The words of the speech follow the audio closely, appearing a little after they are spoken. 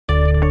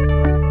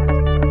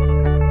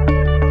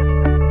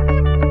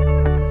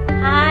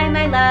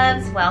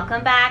loves,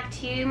 welcome back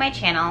to my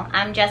channel.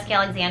 I'm Jessica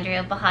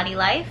Alexandria of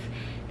Behatilife.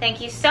 Thank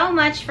you so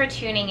much for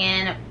tuning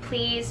in.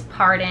 Please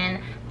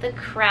pardon the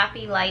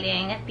crappy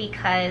lighting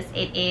because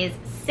it is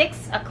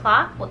 6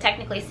 o'clock, well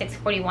technically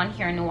 6:41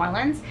 here in New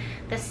Orleans.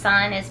 The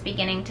sun is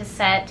beginning to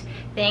set,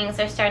 things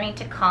are starting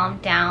to calm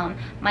down.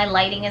 My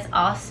lighting is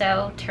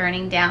also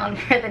turning down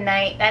for the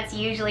night. That's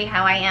usually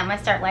how I am. I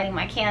start lighting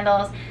my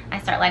candles, I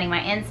start lighting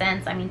my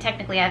incense. I mean,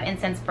 technically I have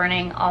incense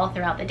burning all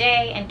throughout the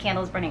day and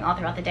candles burning all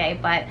throughout the day,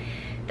 but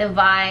the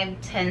vibe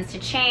tends to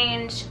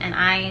change and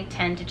I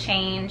tend to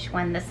change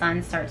when the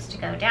sun starts to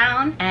go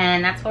down,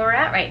 and that's where we're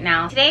at right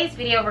now. Today's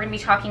video we're going to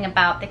be talking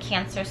about the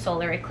Cancer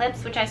solar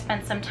eclipse, which I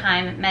spent some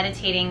time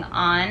meditating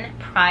on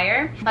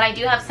prior, but I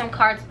do have some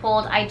cards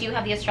pulled, I do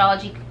have the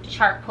astrology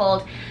chart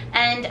pulled,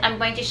 and I'm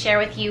going to share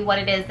with you what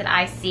it is that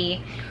I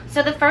see.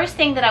 So the first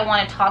thing that I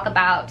want to talk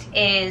about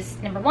is,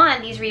 number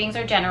one, these readings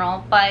are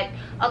general, but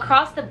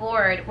across the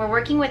board we're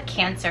working with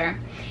Cancer,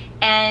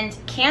 and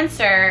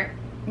Cancer,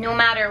 no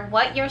matter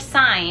what your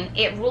sign,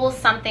 it rules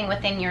something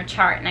within your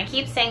chart. And I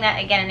keep saying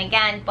that again and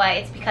again, but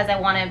it's because I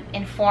want to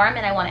inform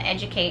and I want to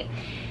educate.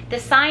 The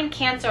sign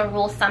Cancer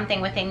rules something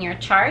within your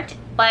chart,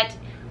 but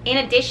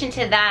in addition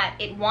to that,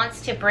 it wants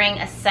to bring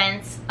a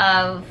sense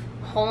of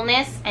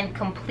wholeness and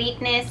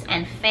completeness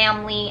and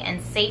family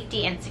and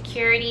safety and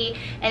security,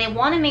 and it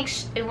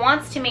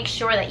wants to make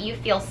sure that you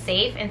feel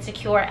safe and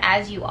secure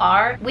as you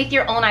are, with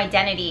your own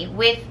identity,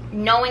 with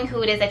knowing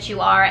who it is that you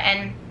are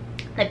and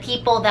the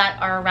people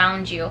that are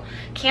around you.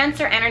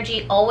 Cancer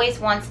energy always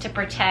wants to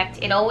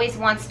protect, it always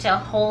wants to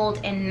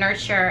hold and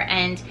nurture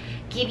and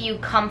give you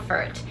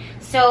comfort.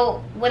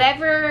 So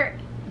whatever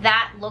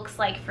that looks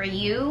like for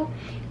you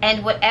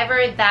and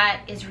whatever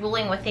that is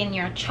ruling within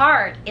your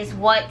chart is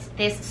what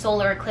this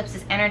solar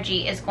eclipse's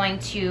energy is going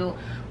to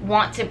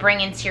want to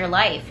bring into your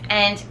life.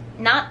 And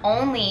not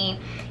only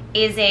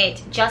is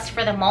it just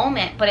for the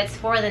moment, but it's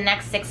for the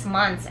next 6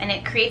 months, and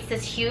it creates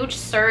this huge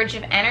surge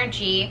of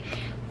energy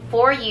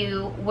for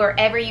you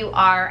wherever you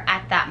are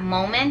at that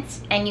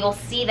moment, and you'll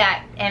see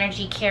that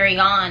energy carry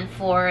on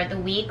for the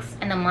weeks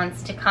and the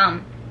months to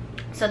come.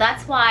 So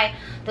that's why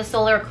the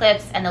solar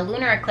eclipse and the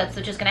lunar eclipse,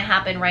 which is going to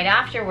happen right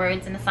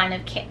afterwards in the sign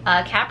of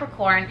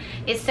Capricorn,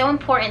 is so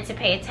important to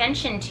pay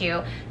attention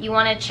to. You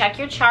want to check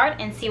your chart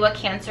and see what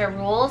Cancer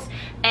rules,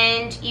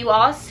 and you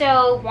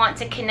also want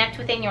to connect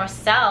within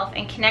yourself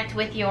and connect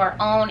with your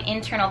own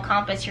internal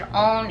compass, your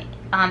own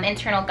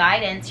internal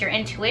guidance, your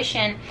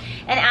intuition,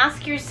 and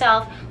ask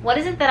yourself, what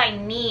is it that I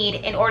need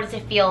in order to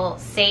feel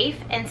safe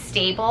and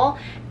stable?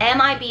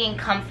 Am I being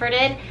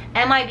comforted?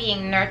 Am I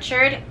being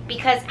nurtured?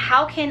 Because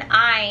how can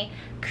I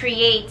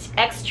create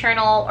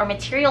external or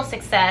material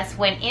success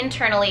when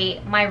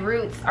internally my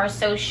roots are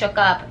so shook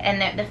up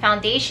and the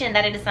foundation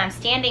that it is I'm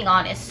standing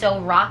on is so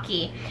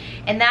rocky?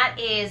 And that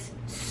is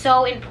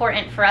so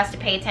important for us to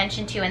pay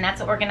attention to, and that's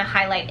what we're going to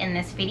highlight in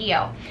this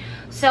video.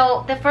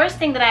 So the first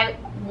thing that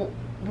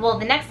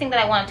the next thing that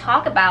I want to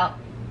talk about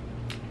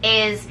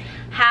is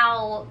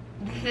how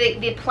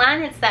the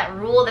planets that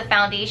rule the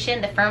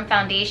foundation, the firm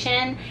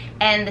foundation,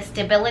 and the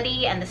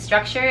stability and the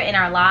structure in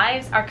our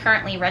lives are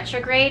currently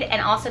retrograde,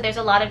 and also there's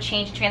a lot of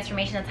change and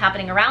transformation that's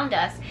happening around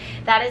us.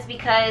 That is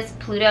because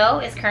Pluto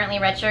is currently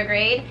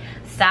retrograde,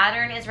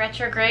 Saturn is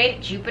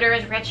retrograde, Jupiter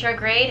is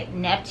retrograde,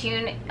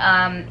 Neptune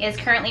is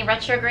currently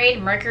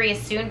retrograde, Mercury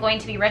is soon going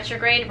to be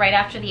retrograde right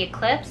after the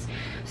eclipse.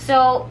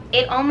 So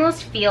it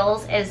almost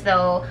feels as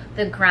though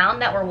the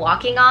ground that we're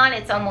walking on,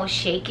 it's almost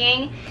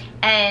shaking,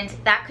 and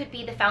that could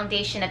be the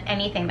foundation of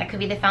anything. That could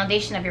be the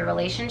foundation of your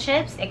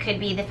relationships, it could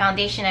be the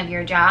foundation of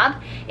your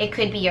job, it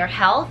could be your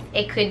health,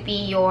 it could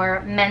be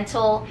your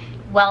mental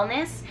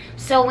wellness.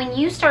 So when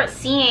you start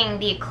seeing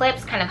the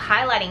eclipse kind of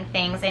highlighting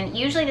things, and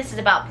usually this is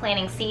about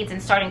planting seeds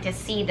and starting to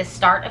see the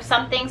start of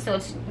something, so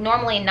it's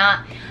normally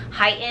not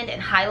heightened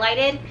and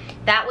highlighted.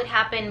 That would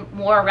happen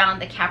more around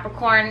the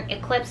Capricorn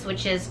eclipse,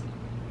 which is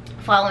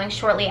following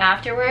shortly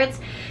afterwards.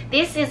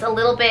 This is a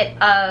little bit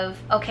of,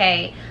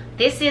 okay,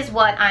 this is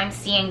what I'm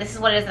seeing, this is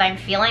what it is that I'm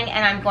feeling,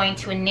 and I'm going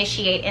to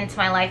initiate into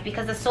my life,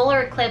 because the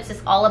solar eclipse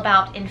is all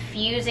about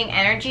infusing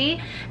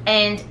energy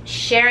and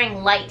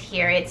sharing light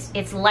here.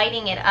 It's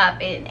lighting it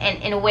up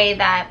in a way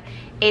that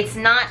it's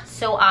not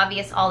so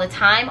obvious all the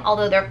time,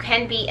 although there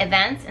can be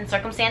events and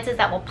circumstances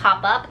that will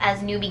pop up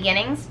as new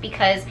beginnings,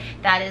 because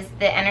that is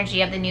the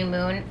energy of the new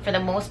moon for the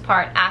most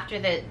part after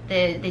the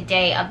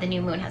day of the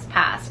new moon has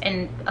passed.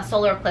 And a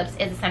solar eclipse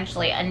is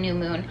essentially a new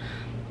moon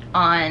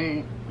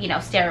on, you know,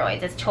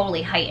 steroids. It's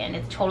totally heightened,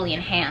 it's totally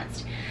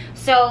enhanced.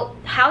 So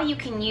how you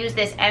can use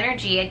this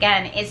energy,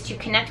 again, is to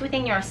connect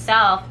within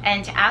yourself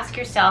and to ask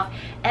yourself,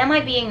 am I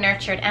being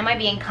nurtured? Am I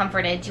being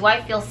comforted? Do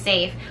I feel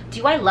safe?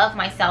 Do I love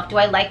myself? Do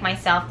I like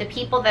myself? The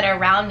people that are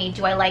around me,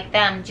 do I like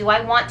them? Do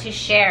I want to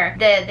share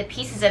the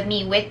pieces of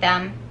me with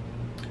them?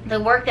 The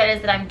work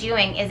that I'm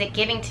doing, is it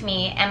giving to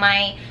me? Am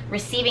I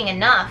receiving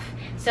enough?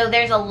 So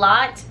there's a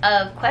lot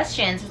of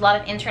questions, there's a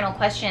lot of internal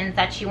questions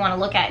that you want to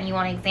look at and you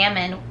want to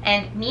examine.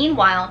 And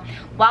meanwhile,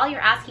 while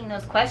you're asking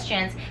those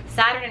questions,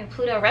 Saturn and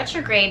Pluto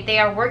retrograde, they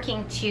are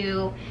working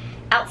to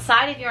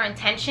outside of your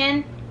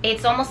intention,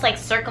 it's almost like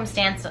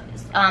circumstances.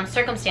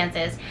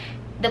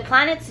 The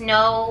planets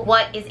know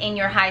what is in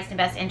your highest and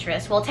best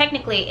interest. Well,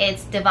 technically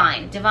it's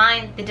divine.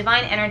 The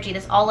divine energy,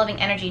 this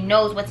all-loving energy,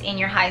 knows what's in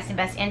your highest and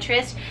best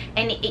interest,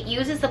 and it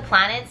uses the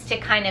planets to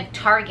kind of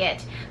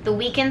target the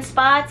weakened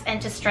spots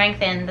and to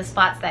strengthen the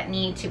spots that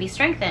need to be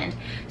strengthened.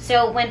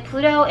 So when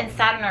Pluto and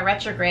Saturn are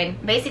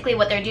retrograde, basically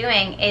what they're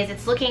doing is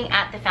it's looking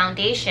at the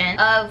foundation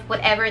of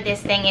whatever this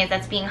thing is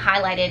that's being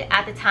highlighted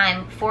at the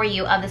time for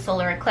you of the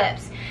solar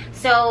eclipse.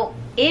 So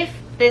if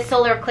this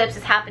solar eclipse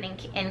is happening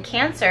in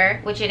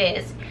Cancer, which it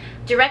is,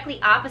 directly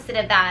opposite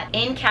of that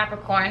in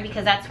Capricorn,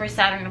 because that's where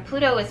Saturn and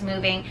Pluto is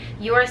moving,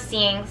 you're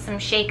seeing some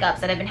shakeups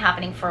that have been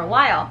happening for a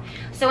while.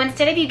 So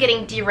instead of you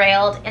getting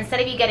derailed, instead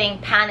of you getting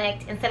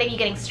panicked, instead of you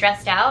getting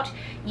stressed out,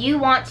 you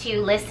want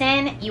to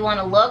listen, you want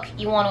to look,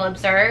 you want to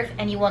observe,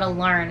 and you want to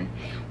learn.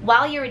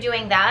 While you're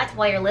doing that,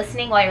 while you're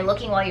listening, while you're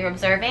looking, while you're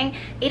observing,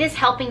 it is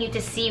helping you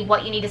to see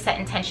what you need to set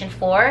intention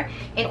for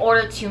in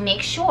order to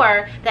make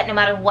sure that no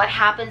matter what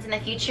happens in the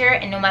future,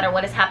 and no matter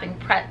what is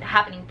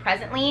happening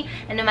presently,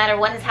 and no matter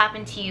what has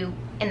happened to you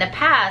in the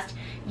past,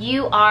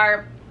 you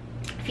are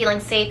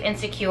feeling safe and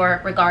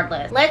secure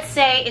regardless. Let's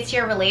say it's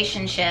your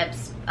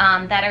relationships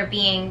that are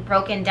being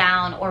broken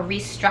down or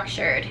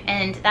restructured,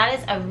 and that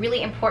is a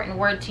really important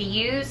word to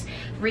use,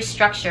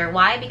 restructure.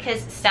 Why?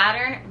 Because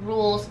Saturn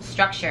rules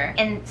structure,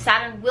 and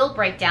Saturn will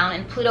break down,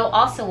 and Pluto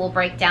also will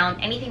break down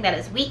anything that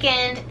is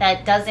weakened,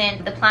 that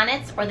doesn't, the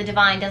planets or the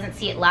divine doesn't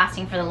see it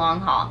lasting for the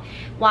long haul.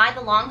 Why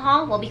the long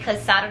haul? Well,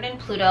 because Saturn and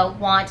Pluto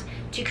want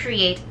to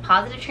create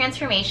positive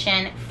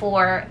transformation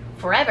for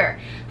forever,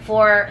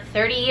 for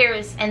 30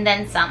 years and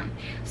then some.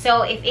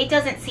 So if it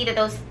doesn't see that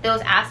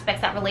those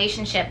aspects, that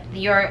relationship,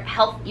 your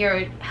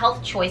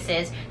health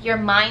choices, your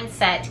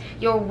mindset,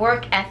 your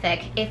work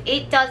ethic, if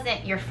it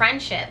doesn't, your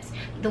friendships,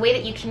 the way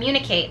that you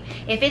communicate,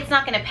 if it's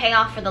not going to pay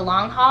off for the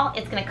long haul,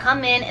 it's going to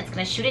come in, it's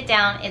going to shoot it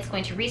down, it's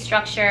going to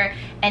restructure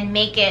and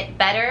make it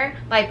better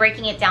by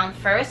breaking it down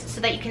first, so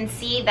that you can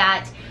see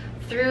that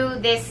through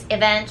this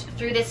event,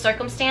 through this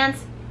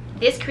circumstance,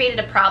 this created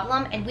a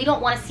problem, and we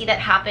don't want to see that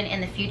happen in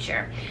the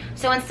future.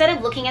 So instead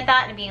of looking at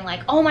that and being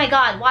like, oh my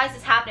God, why is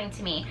this happening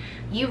to me?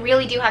 You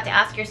really do have to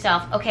ask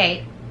yourself,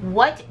 okay,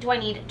 what do I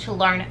need to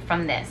learn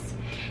from this?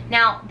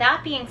 Now,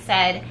 that being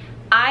said,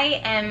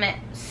 I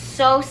am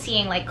so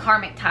seeing like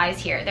karmic ties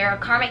here. There are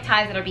karmic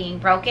ties that are being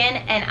broken,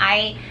 and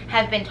I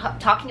have been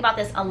talking about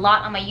this a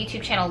lot on my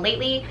YouTube channel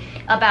lately,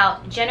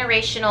 about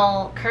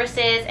generational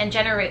curses and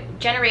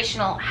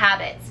generational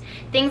habits.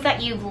 Things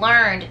that you've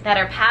learned that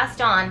are passed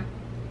on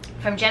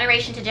from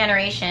generation to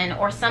generation,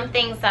 or some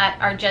things that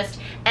are just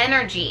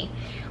energy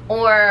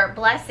or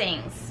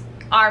blessings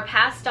are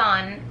passed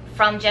on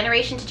from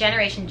generation to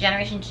generation,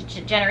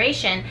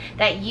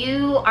 that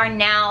you are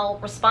now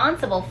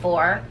responsible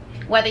for,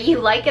 whether you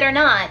like it or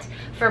not,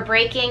 for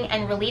breaking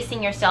and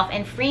releasing yourself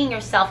and freeing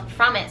yourself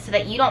from it, so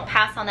that you don't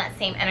pass on that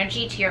same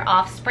energy to your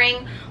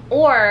offspring,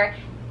 or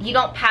you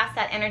don't pass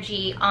that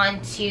energy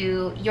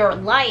onto your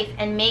life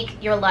and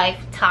make your life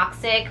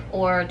toxic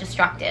or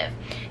destructive.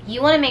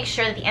 You want to make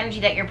sure that the energy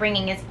that you're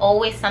bringing is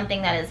always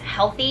something that is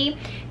healthy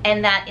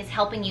and that is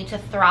helping you to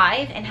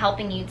thrive and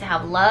helping you to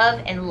have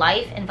love and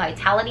life and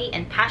vitality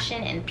and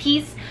passion and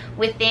peace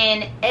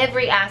within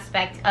every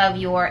aspect of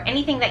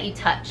anything that you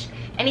touch,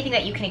 anything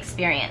that you can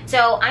experience.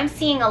 So I'm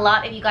seeing a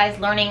lot of you guys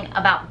learning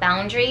about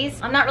boundaries.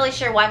 I'm not really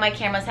sure why my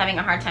camera's having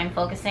a hard time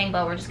focusing,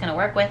 but we're just gonna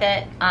work with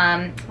it.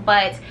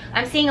 But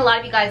I'm seeing a lot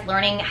of you guys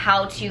learning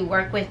how to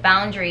work with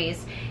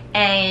boundaries,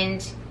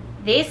 and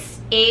this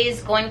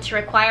is going to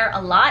require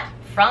a lot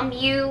from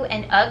you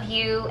and of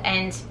you,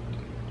 and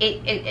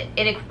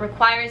it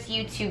requires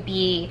you to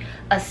be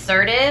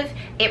assertive.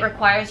 It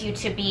requires you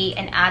to be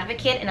an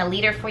advocate and a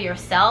leader for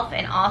yourself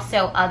and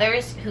also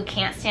others who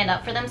can't stand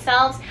up for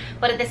themselves.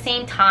 But at the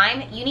same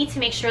time, you need to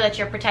make sure that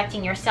you're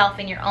protecting yourself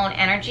and your own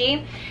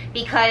energy,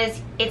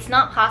 because it's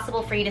not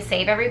possible for you to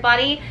save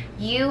everybody.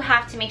 You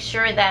have to make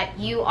sure that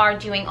you are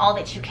doing all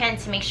that you can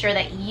to make sure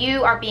that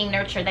you are being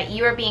nurtured, that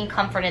you are being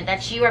comforted,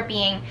 that you are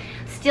being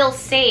still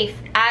safe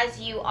as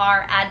you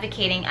are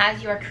advocating,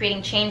 as you are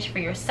creating change for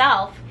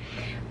yourself.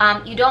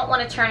 You don't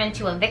want to turn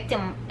into a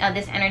victim of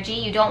this energy.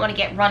 You don't want to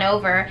get run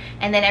over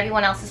and then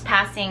everyone else is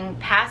passing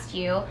past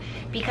you,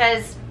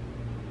 because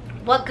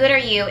what good are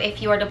you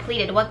if you are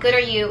depleted? What good are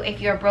you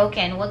if you're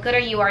broken? What good are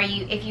you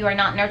if you are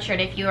not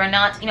nurtured, if you are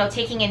not,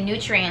 taking in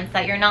nutrients,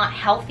 that you're not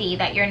healthy,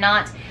 that you're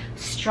not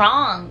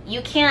strong?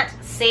 You can't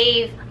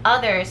save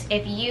others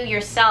if you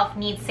yourself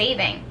need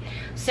saving.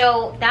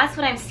 So that's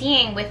what I'm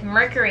seeing with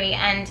Mercury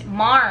and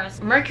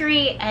Mars.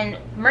 Mercury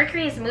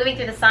is moving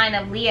through the sign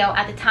of Leo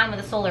at the time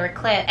of the solar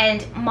eclipse,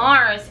 and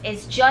Mars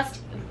is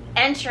just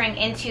entering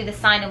into the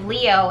sign of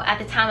Leo at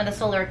the time of the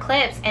solar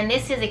eclipse. And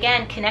this is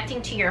again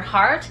connecting to your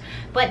heart,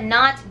 but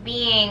not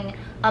being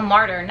a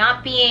martyr,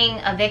 not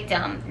being a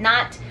victim,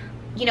 not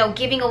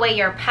giving away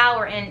your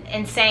power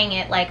and saying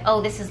it like,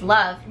 oh, this is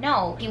love.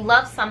 No, if you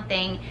love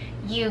something,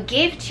 you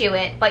give to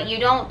it, but you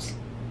don't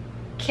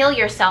kill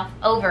yourself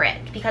over it,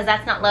 because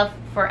that's not love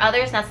for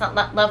others, that's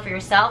not love for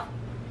yourself,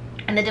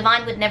 And the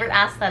divine would never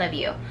ask that of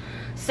you.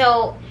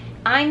 So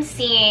I'm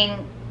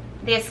seeing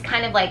this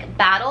kind of like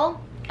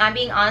battle. I'm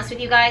being honest with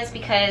you guys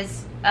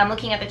because I'm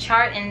looking at the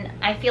chart and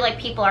I feel like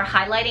people are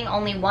highlighting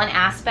only one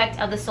aspect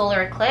of the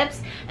solar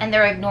eclipse and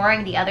they're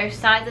ignoring the other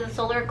sides of the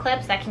solar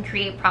eclipse that can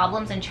create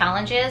problems and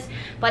challenges.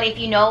 But if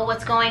you know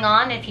what's going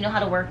on, if you know how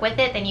to work with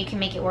it, then you can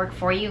make it work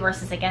for you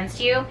versus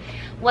against you.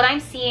 What I'm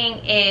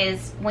seeing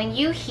is when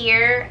you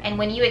hear and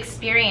when you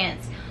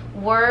experience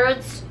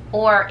words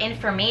or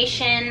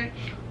information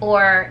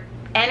or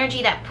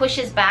energy that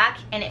pushes back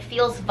and it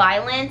feels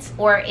violent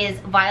or is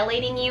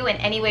violating you in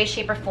any way,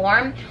 shape, or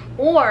form,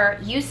 or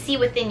you see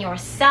within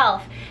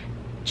yourself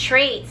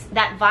traits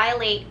that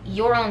violate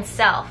your own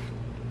self,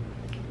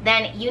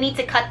 then you need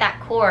to cut that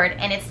cord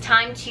and it's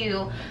time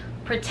to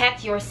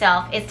protect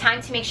yourself. It's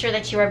time to make sure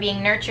that you are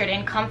being nurtured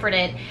and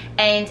comforted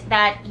and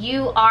that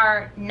you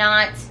are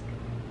not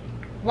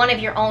one of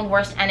your own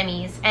worst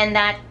enemies and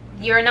that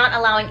you're not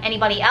allowing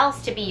anybody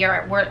else to be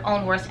your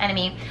own worst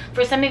enemy.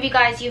 For some of you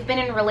guys, you've been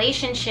in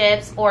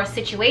relationships or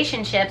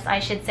situationships, I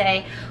should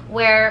say,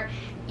 where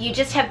you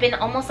just have been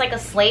almost like a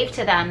slave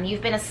to them.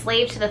 You've been a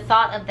slave to the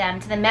thought of them,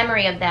 to the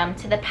memory of them,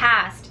 to the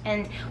past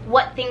and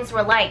what things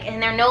were like,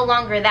 and they're no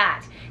longer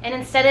that. And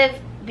instead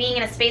of being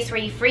in a space where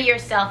you free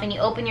yourself and you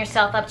open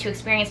yourself up to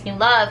experience new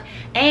love,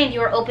 and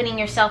you're opening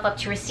yourself up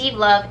to receive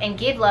love and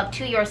give love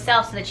to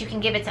yourself so that you can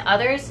give it to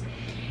others,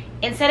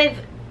 instead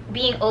of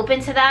being open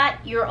to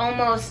that, you're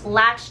almost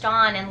latched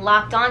on and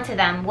locked onto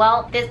them.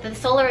 Well, the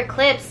solar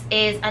eclipse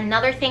is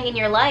another thing in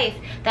your life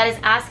that is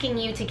asking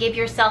you to give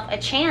yourself a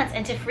chance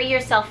and to free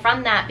yourself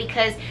from that,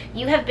 because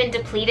you have been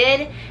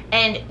depleted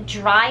and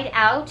dried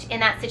out in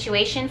that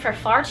situation for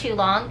far too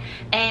long,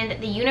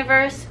 and the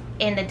universe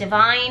and the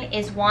divine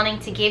is wanting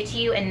to give to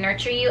you and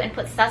nurture you and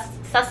put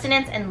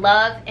sustenance and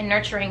love and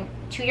nurturing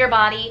to your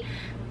body,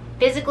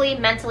 physically,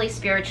 mentally,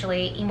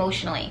 spiritually,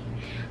 emotionally.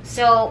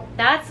 So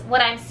that's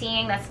what I'm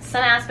seeing. That's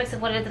some aspects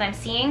of what it is that I'm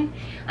seeing.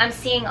 I'm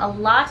seeing a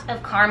lot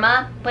of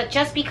karma, but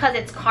just because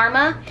it's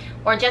karma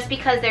or just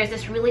because there's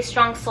this really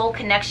strong soul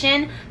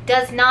connection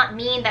does not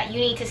mean that you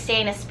need to stay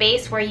in a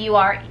space where you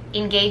are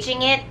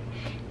engaging it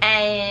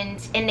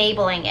and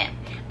enabling it.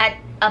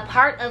 A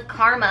part of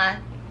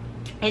karma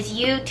is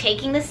you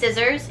taking the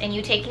scissors and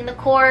you taking the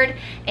cord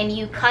and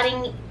you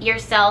cutting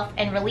yourself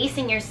and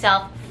releasing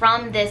yourself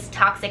from this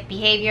toxic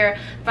behavior,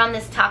 from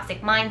this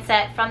toxic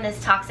mindset, from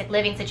this toxic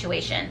living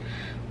situation.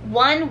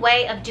 One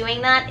way of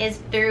doing that is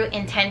through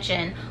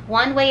intention.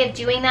 One way of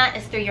doing that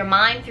is through your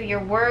mind, through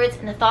your words,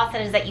 and the thoughts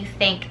that is that you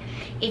think.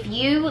 If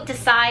you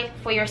decide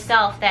for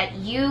yourself that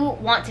you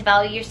want to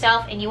value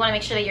yourself and you want to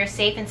make sure that you're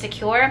safe and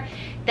secure,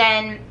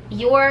 then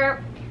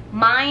your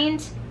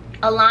mind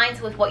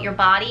aligns with what your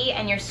body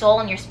and your soul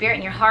and your spirit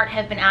and your heart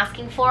have been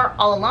asking for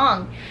all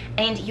along.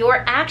 And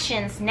your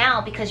actions now,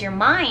 because your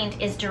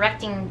mind is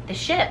directing the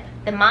ship,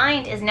 the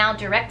mind is now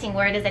directing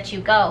where it is that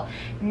you go.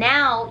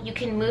 Now you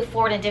can move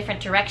forward in a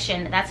different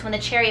direction. That's when the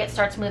chariot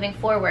starts moving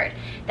forward.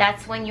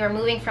 That's when you're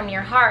moving from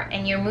your heart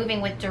and you're moving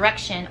with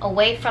direction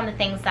away from the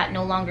things that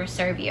no longer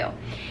serve you.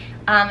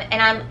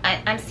 And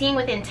I'm seeing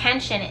with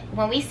intention,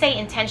 when we say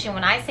intention,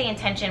 when I say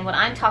intention, what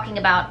I'm talking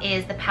about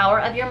is the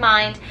power of your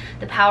mind,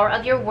 the power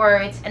of your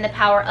words, and the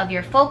power of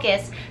your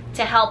focus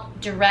to help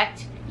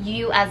direct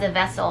you as a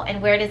vessel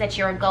and where it is that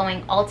you're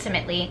going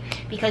ultimately,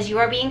 because you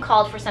are being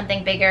called for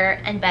something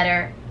bigger and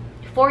better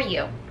for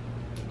you.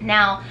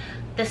 Now,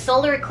 the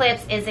solar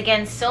eclipse is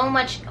again so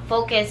much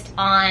focused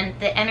on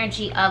the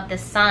energy of the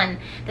sun.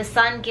 The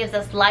sun gives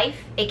us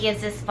life, it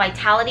gives us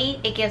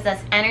vitality, it gives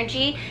us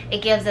energy,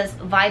 it gives us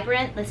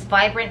vibrant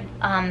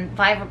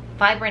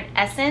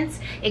essence,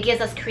 it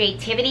gives us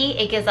creativity,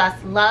 it gives us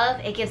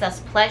love, it gives us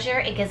pleasure,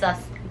 it gives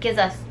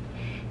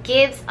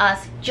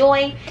us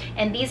joy.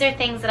 And these are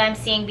things that I'm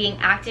seeing being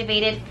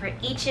activated for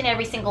each and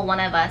every single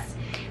one of us.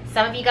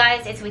 Some of you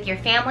guys, it's with your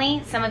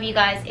family. Some of you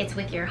guys, it's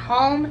with your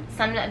home.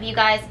 Some of you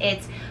guys,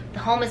 it's the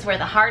home is where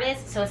the heart is,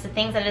 so it's the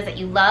things that it is that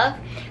you love.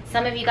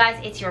 Some of you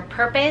guys, it's your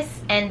purpose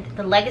and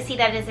the legacy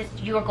that it is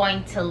that you are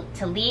going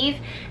to leave.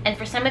 And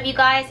for some of you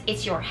guys,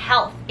 it's your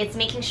health. It's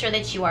making sure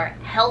that you are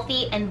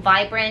healthy and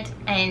vibrant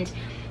and,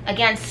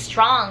 again,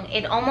 strong.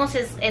 It almost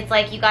is, it's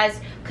like you guys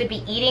could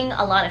be eating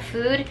a lot of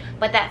food,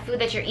 but that food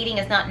that you're eating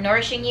is not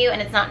nourishing you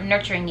and it's not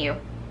nurturing you.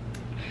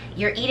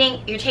 You're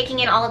taking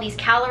in all of these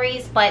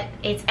calories, but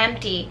it's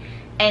empty,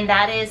 and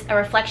that is a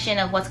reflection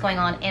of what's going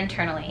on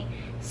internally.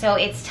 So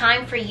it's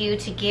time for you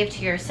to give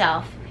to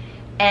yourself,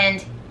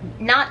 and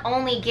not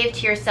only give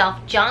to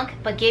yourself junk,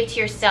 but give to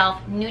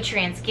yourself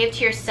nutrients, give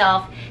to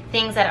yourself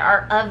things that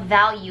are of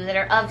value, that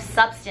are of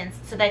substance,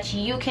 so that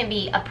you can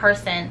be a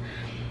person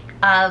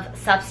of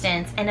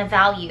substance and of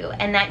value,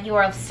 and that you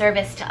are of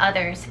service to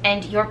others,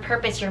 and your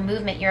purpose, your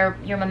movement, your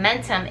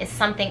momentum is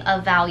something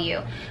of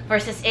value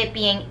versus it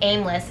being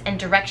aimless and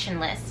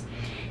directionless.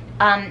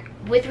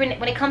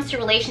 When it comes to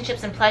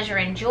relationships and pleasure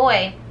and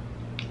joy,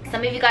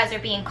 some of you guys are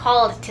being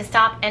called to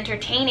stop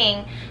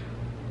entertaining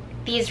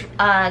these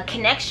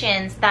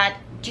connections that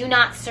do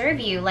not serve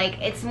you.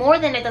 Like, it's more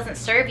than it doesn't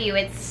serve you.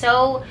 It's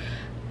so,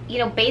 you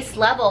know, base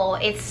level.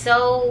 It's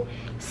so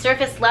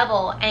surface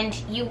level, and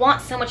you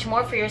want so much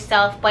more for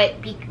yourself, but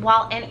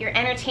while you're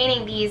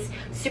entertaining these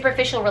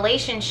superficial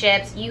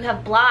relationships, you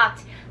have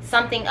blocked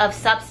something of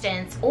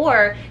substance,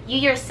 or you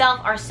yourself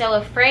are so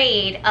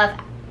afraid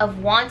of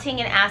wanting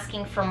and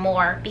asking for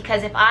more.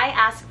 Because if I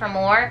ask for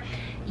more,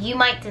 you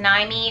might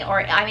deny me,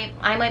 or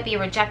I might be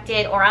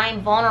rejected, or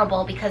I'm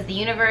vulnerable because the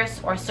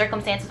universe or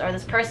circumstances or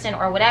this person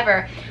or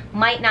whatever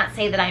might not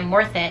say that I'm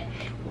worth it.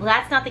 Well,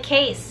 that's not the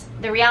case.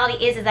 The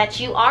reality is that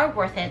you are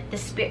worth it. The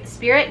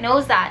spirit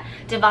knows that.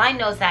 Divine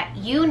knows that.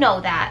 You know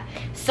that.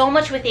 So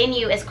much within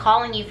you is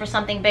calling you for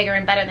something bigger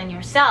and better than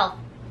yourself,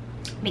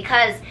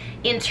 because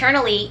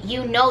internally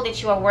you know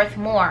that you are worth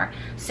more.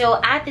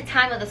 So at the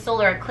time of the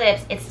solar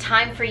eclipse, it's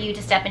time for you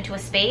to step into a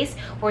space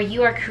where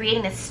you are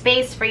creating the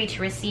space for you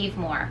to receive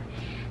more.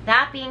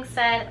 That being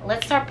said,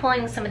 let's start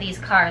pulling some of these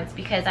cards,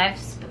 because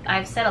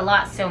I've said a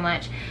lot so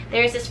much.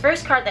 There's this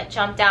first card that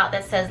jumped out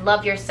that says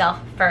love yourself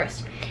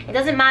first. It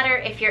doesn't matter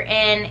if you're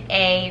in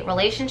a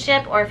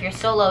relationship or if you're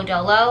solo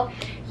dolo,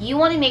 you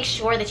want to make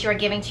sure that you are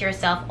giving to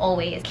yourself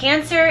always.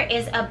 Cancer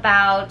is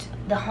about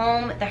the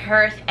home, the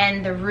hearth,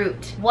 and the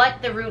root.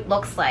 What the root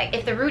looks like.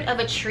 If the root of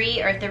a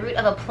tree or if the root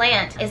of a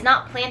plant is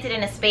not planted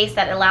in a space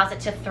that allows it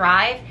to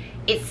thrive,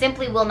 it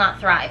simply will not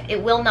thrive.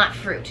 It will not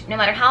fruit. No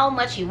matter how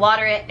much you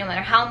water it, no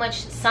matter how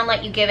much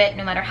sunlight you give it,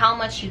 no matter how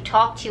much you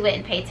talk to it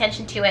and pay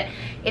attention to it,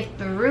 if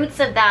the roots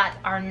of that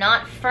are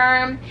not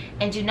firm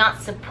and do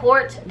not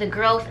support the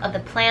growth of the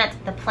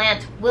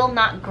plant will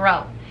not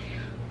grow.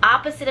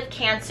 Opposite of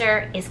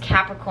Cancer is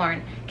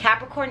Capricorn.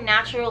 Capricorn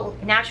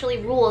naturally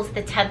rules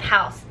the 10th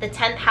house. The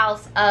 10th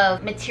house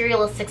of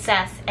material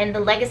success and the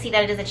legacy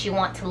that it is that you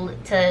want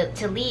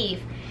to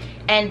leave.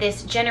 And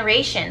this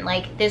generation,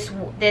 like this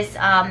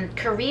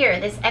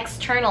career, this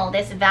external,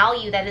 this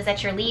value that is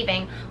that you're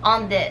leaving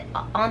on the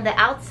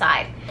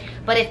outside.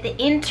 But if the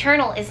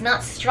internal is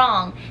not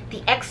strong,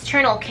 the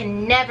external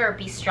can never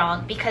be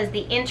strong, because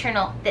the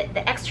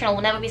external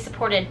will never be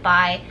supported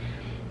by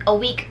a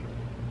weak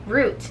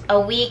root, a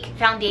weak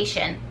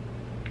foundation.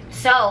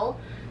 So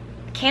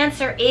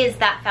Cancer is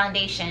that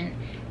foundation.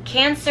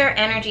 Cancer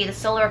energy, the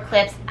solar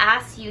eclipse,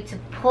 asks you to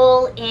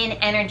pull in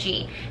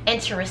energy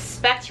and to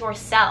respect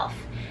yourself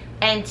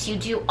and to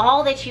do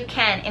all that you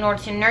can in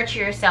order to nurture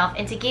yourself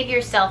and to give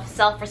yourself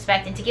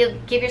self-respect and to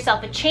give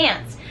yourself a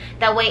chance.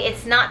 That way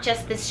it's not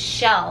just this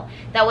shell.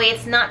 That way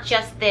it's not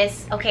just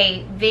this,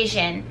 okay,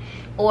 vision,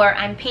 or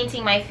I'm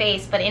painting my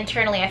face but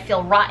internally I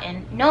feel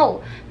rotten.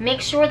 No,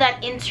 make sure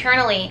that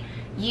internally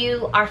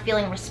you are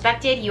feeling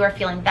respected, you are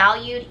feeling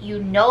valued,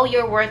 you know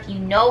your worth, you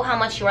know how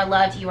much you are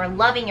loved, you are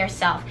loving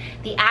yourself.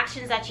 The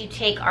actions that you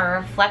take are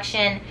a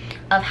reflection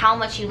of how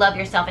much you love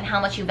yourself and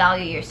how much you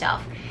value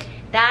yourself.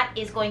 That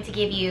is going to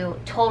give you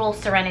total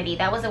serenity.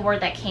 That was a word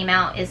that came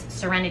out, is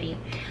serenity.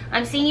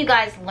 I'm seeing you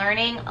guys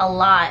learning a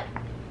lot.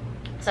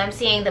 So I'm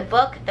seeing the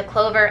book, the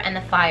clover, and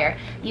the fire.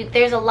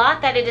 There's a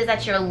lot that it is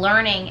that you're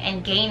learning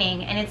and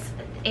gaining, and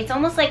it's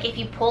almost like if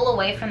you pull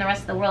away from the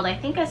rest of the world. I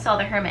think I saw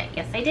the Hermit.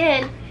 Yes, I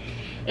did.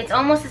 It's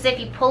almost as if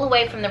you pull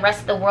away from the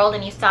rest of the world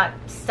and you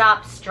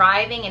stop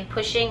striving and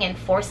pushing and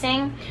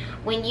forcing.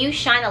 When you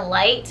shine a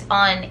light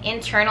on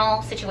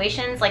internal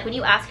situations, like when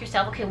you ask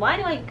yourself, okay, why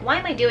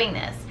am I doing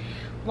this?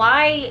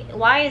 Why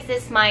is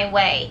this my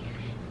way?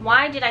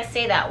 Why did I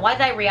say that? Why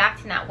did I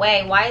react in that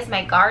way? Why is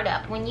my guard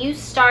up? When you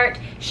start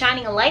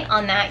shining a light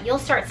on that, you'll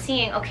start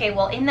seeing, okay,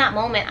 well, in that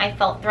moment I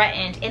felt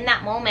threatened. In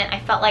that moment I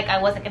felt like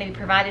I wasn't going to be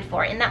provided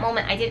for. In that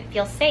moment I didn't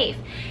feel safe.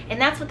 And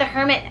that's what the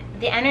Hermit,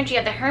 the energy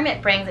of the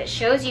Hermit brings. It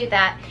shows you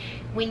that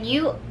when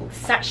you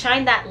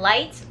shine that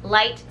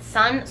light,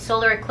 sun,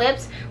 solar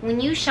eclipse,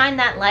 when you shine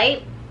that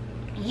light,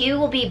 you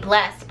will be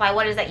blessed by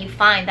what it is that you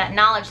find, that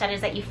knowledge that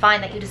is that you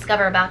find, that you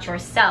discover about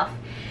yourself.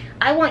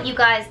 I want you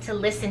guys to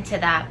listen to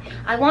that.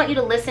 I want you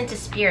to listen to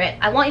spirit.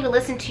 I want you to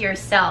listen to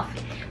yourself.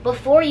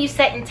 Before you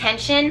set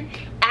intention,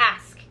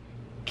 ask.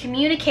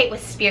 Communicate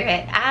with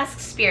spirit.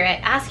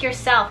 Ask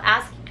yourself.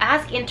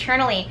 Ask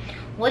internally,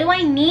 what do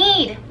I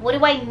need? What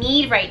do I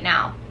need right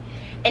now?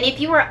 And if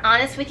you are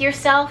honest with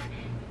yourself,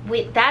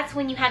 that's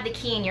when you have the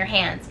key in your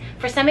hands.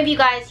 For some of you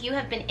guys, you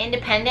have been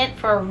independent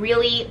for a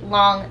really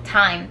long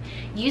time.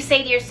 You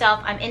say to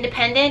yourself, I'm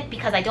independent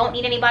because I don't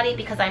need anybody,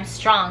 because I'm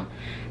strong.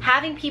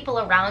 Having people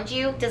around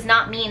you does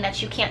not mean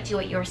that you can't do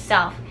it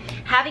yourself.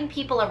 Having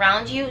people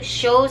around you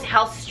shows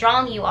how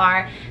strong you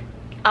are,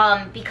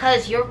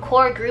 because your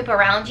core group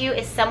around you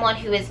is someone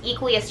who is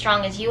equally as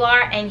strong as you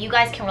are, and you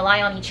guys can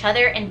rely on each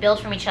other and build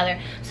from each other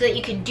so that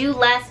you can do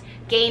less,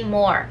 gain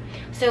more.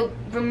 So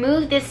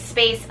remove this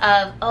space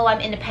of, oh,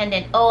 I'm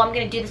independent, oh, I'm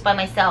gonna do this by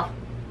myself,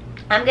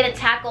 I'm gonna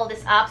tackle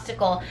this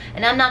obstacle,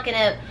 and I'm not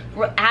gonna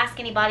ask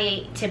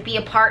anybody to be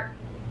a part,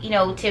 you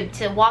know,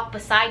 to walk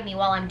beside me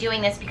while I'm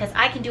doing this because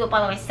I can do it by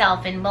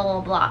myself and blah,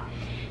 blah, blah.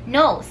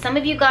 No, some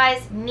of you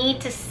guys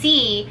need to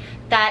see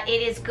that it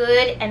is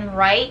good and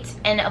right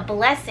and a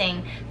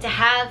blessing to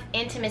have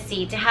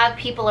intimacy, to have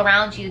people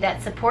around you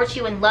that support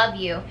you and love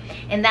you,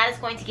 and that is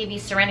going to give you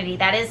serenity.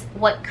 That is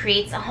what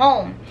creates a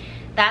home.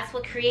 That's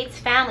what creates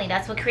family.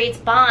 That's what creates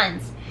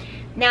bonds.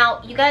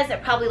 Now, you guys are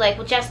probably like,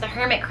 well, Jess, the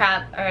hermit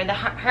crab or the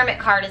hermit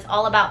card is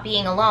all about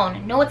being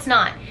alone. No, it's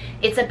not.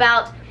 It's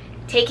about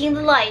taking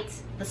the light,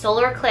 the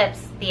solar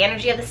eclipse, the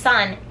energy of the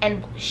sun,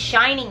 and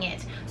shining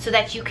it so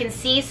that you can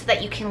see, so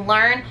that you can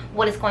learn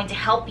what is going to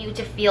help you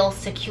to feel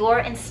secure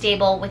and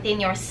stable within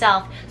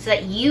yourself, so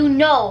that you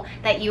know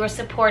that you are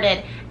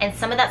supported. And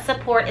some of that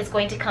support is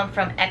going to come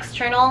from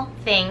external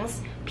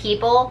things,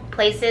 people,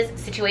 places,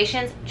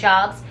 situations,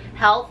 jobs,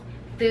 health,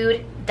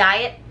 food,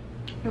 diet,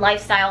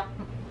 lifestyle,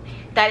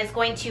 that is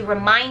going to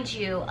remind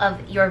you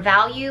of your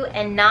value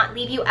and not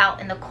leave you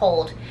out in the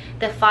cold.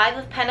 The Five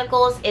of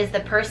Pentacles is the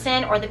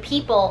person or the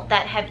people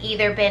that have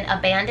either been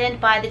abandoned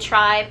by the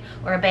tribe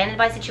or abandoned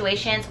by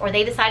situations, or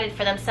they decided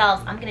for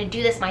themselves, I'm going to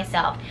do this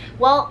myself.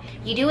 Well,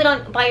 you do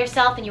it by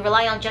yourself and you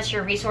rely on just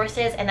your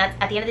resources, and that's,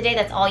 at the end of the day,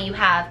 that's all you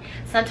have.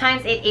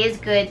 Sometimes it is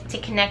good to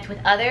connect with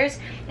others,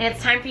 and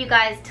it's time for you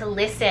guys to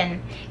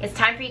listen. It's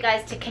time for you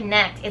guys to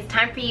connect. It's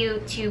time for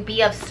you to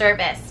be of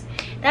service.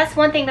 That's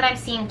one thing that I'm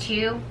seeing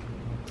too,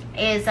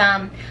 is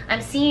I'm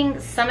seeing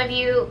some of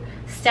you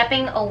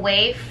stepping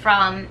away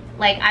from,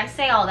 like, I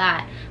say all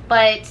that,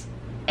 but,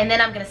 and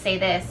then I'm gonna say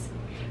this,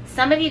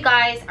 some of you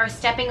guys are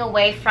stepping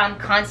away from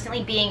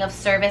constantly being of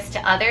service to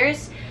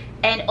others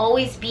and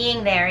always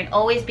being there and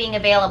always being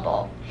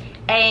available,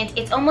 and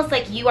it's almost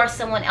like you are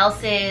someone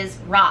else's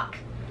rock.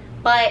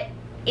 But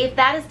if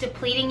that is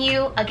depleting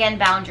you, again,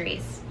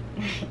 boundaries.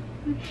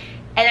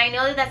 And I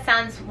know that that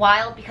sounds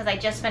wild because I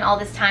just spent all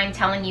this time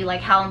telling you like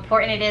how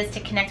important it is to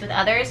connect with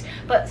others,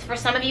 but for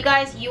some of you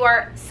guys, you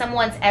are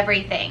someone's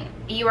everything.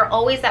 You are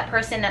always that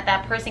person that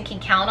that person can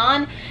count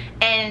on,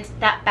 and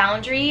that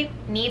boundary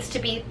needs to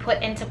be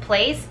put into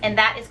place, and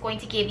that is going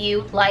to give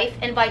you life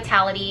and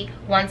vitality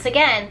once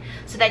again,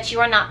 so that you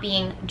are not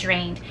being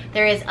drained.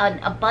 There is an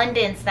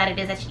abundance that it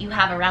is that you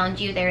have around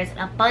you. There is an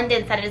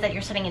abundance that it is that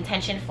you're setting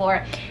intention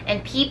for,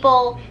 and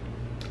people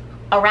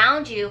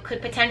around you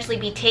could potentially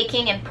be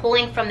taking and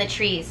pulling from the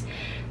trees.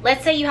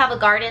 Let's say you have a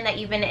garden that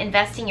you've been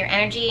investing your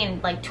energy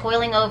and like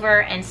toiling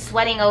over and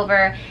sweating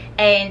over,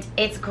 and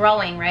it's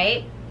growing,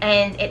 right?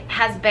 And it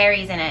has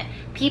berries in it.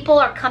 People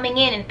are coming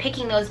in and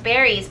picking those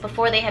berries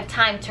before they have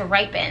time to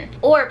ripen.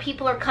 Or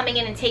people are coming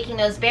in and taking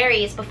those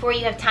berries before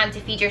you have time to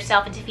feed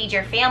yourself and to feed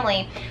your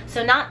family.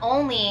 So not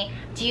only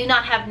do you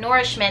not have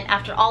nourishment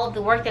after all of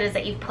the work that is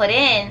that you've put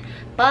in,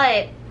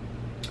 but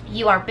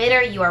you are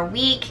bitter, you are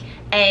weak,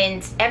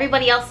 and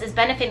everybody else is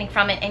benefiting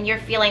from it, and you're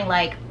feeling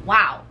like,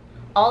 wow,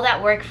 all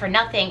that work for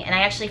nothing, and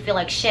I actually feel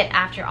like shit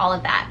after all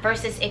of that.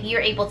 Versus if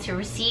you're able to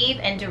receive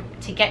and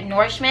to get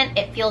nourishment,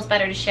 it feels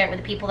better to share it with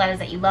the people that is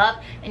that you love,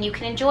 and you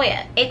can enjoy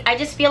it. I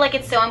just feel like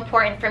it's so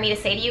important for me to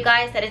say to you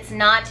guys that it's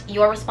not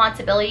your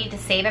responsibility to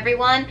save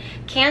everyone.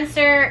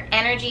 Cancer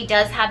energy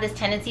does have this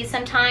tendency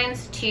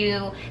sometimes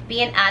to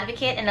be an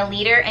advocate and a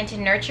leader and to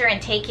nurture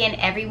and take in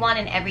everyone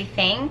and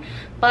everything,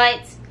 but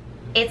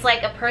it's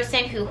like a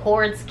person who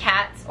hoards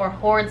cats or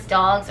hoards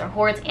dogs or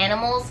hoards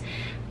animals.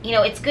 You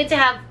know, it's good to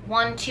have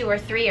 1, 2, or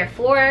 3, or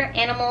 4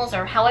 animals,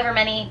 or however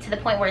many, to the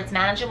point where it's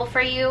manageable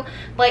for you,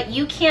 but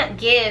you can't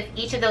give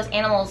each of those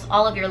animals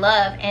all of your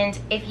love, and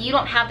if you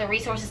don't have the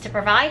resources to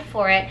provide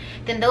for it,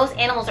 then those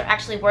animals are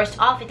actually worse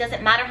off. It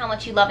doesn't matter how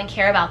much you love and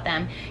care about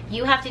them.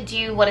 You have to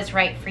do what is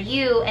right for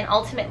you, and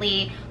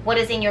ultimately what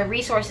is in your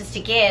resources to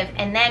give,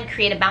 and then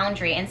create a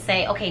boundary and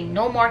say, okay,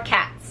 no more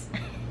cats.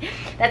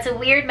 That's a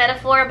weird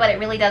metaphor, but it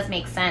really does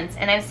make sense.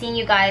 And I've seen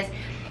you guys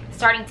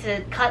starting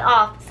to cut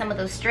off some of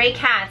those stray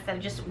cats that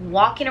are just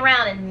walking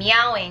around and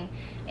meowing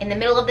in the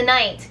middle of the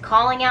night,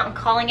 calling out and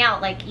calling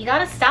out. Like, you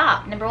gotta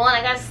stop. Number 1,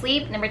 I gotta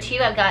sleep. Number 2,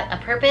 I've got a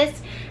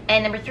purpose.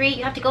 And number 3,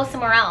 you have to go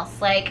somewhere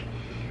else. Like,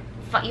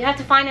 you have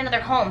to find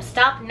another home.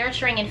 Stop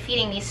nurturing and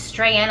feeding these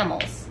stray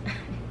animals.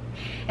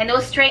 And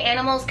those stray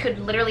animals could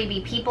literally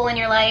be people in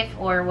your life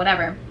or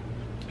whatever.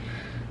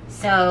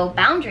 So,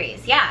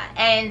 boundaries, yeah.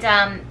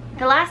 And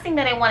the last thing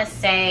that I want to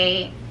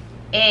say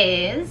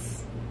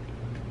is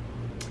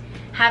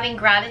having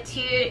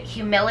gratitude,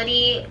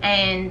 humility,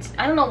 and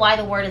I don't know why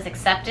the word is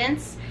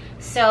acceptance.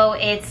 So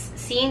it's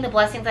seeing the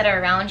blessings that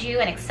are around you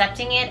and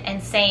accepting it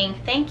and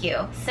saying thank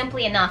you,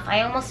 simply enough.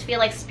 I almost feel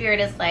like Spirit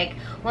is like,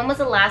 when was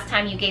the last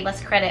time you gave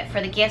us credit for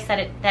the gifts that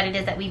it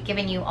is that we've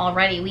given you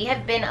already? We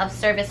have been of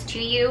service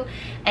to you,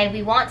 and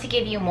we want to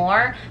give you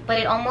more, but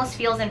it almost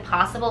feels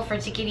impossible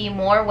to give you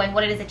more when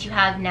what it is that you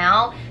have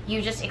now,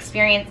 you just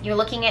experience, you're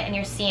looking at and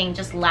you're seeing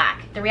just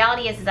lack. The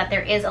reality is that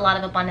there is a lot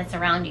of abundance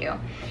around you.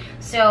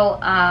 So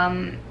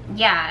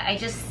yeah, I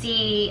just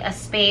see a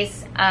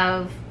space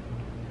of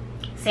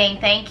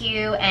saying thank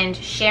you and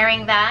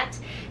sharing that,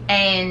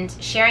 and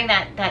sharing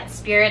that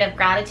spirit of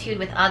gratitude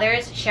with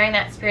others, sharing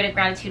that spirit of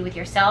gratitude with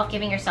yourself,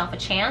 giving yourself a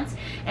chance,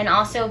 and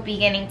also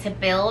beginning to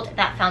build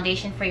that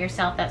foundation for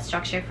yourself, that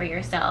structure for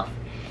yourself.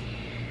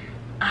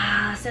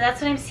 So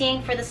that's what I'm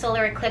seeing for the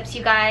solar eclipse,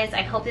 you guys.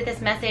 I hope that this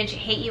message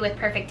hit you with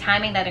perfect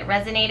timing, that it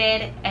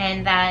resonated,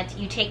 and that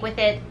you take with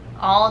it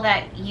all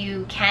that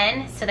you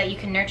can so that you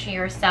can nurture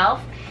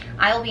yourself.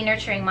 I will be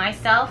nurturing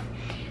myself.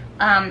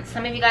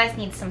 Some of you guys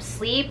need some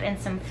sleep and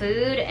some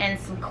food and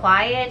some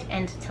quiet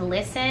and to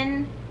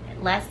listen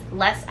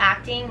less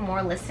acting,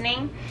 more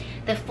listening.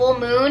 The full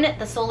moon,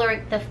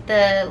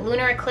 the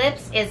lunar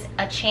eclipse is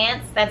a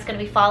chance that's going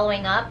to be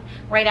following up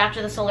right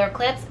after the solar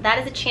eclipse. That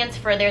is a chance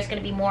for there's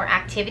going to be more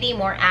activity,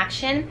 more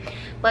action.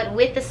 But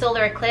with the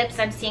solar eclipse,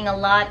 I'm seeing a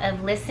lot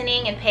of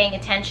listening and paying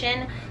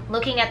attention,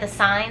 looking at the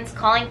signs,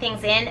 calling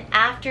things in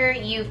after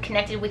you've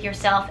connected with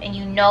yourself and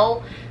you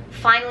know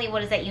finally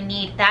what is that you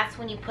need. That's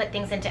when you put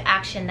things into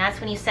action. That's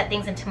when you set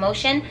things into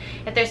motion.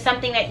 If there's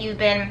something that you've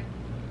been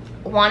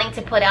wanting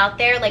to put out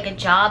there, like a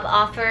job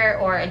offer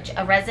or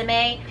a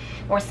resume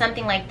or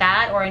something like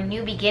that, or a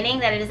new beginning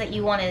that it is that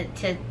you wanted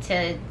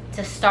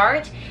to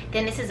start,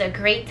 then this is a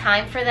great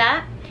time for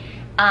that.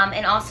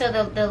 And also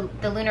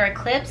the lunar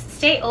eclipse,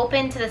 stay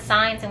open to the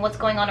signs and what's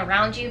going on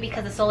around you,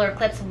 because the solar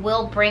eclipse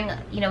will bring,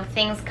 you know,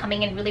 things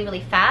coming in really,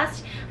 really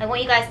fast. I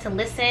want you guys to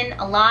listen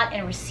a lot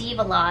and receive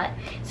a lot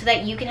so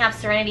that you can have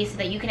serenity, so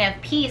that you can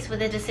have peace with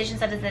the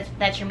decisions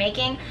that you're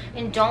making,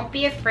 and don't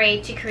be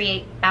afraid to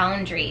create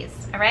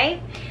boundaries, all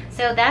right?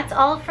 So that's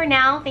all for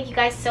now. Thank you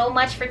guys so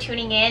much for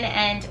tuning in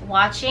and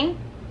watching.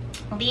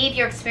 Leave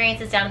your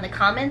experiences down in the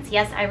comments.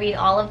 Yes, I read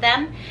all of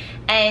them.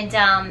 And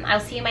I'll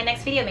see you in my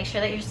next video. Make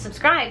sure that you're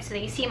subscribed so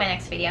that you see my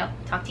next video.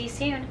 Talk to you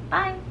soon.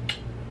 Bye.